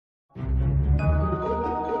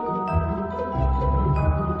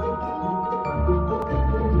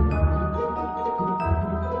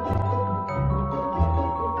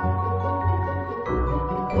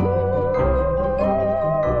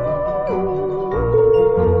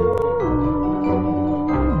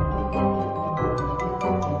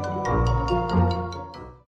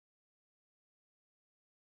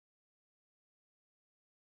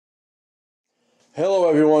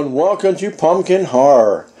and welcome to Pumpkin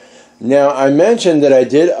Horror. Now, I mentioned that I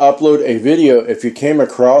did upload a video. If you came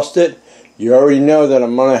across it, you already know that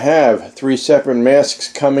I'm going to have 3 separate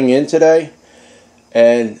masks coming in today.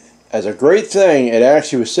 And as a great thing, it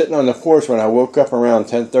actually was sitting on the porch when I woke up around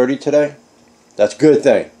 10:30 today. That's a good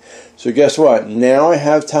thing. So guess what? Now I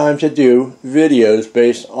have time to do videos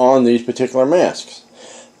based on these particular masks.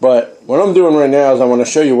 But what I'm doing right now is I want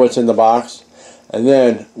to show you what's in the box, and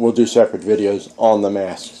then we'll do separate videos on the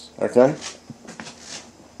masks. Okay?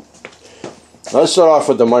 Let's start off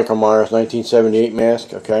with the Michael Myers 1978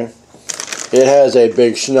 mask. Okay? It has a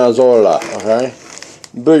big schnozzola. Okay?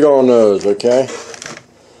 Big old nose. Okay?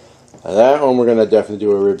 And that one we're going to definitely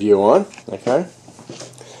do a review on. Okay?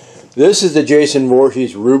 This is the Jason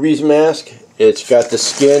Voorhees Rubies mask. It's got the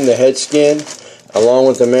skin, the head skin, along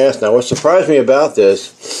with the mask. Now, what surprised me about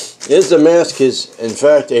this is the mask is, in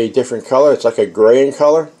fact, a different color. It's like a gray in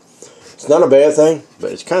color. It's not a bad thing,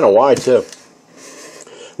 but it's kind of wide, too.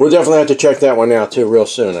 We'll definitely have to check that one out, too, real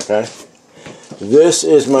soon, okay? This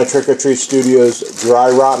is my Trick or Treat Studios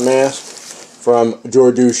dry rot mask from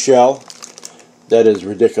Jordu's Shell. That is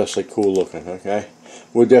ridiculously cool looking, okay?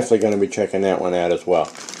 We're definitely going to be checking that one out as well.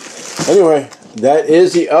 Anyway, that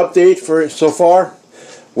is the update for so far.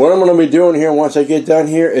 What I'm going to be doing here once I get done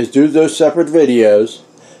here is do those separate videos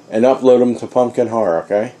and upload them to Pumpkin Horror,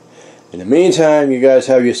 okay? In the meantime, you guys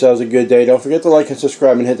have yourselves a good day. Don't forget to like and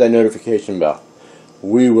subscribe and hit that notification bell.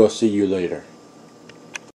 We will see you later.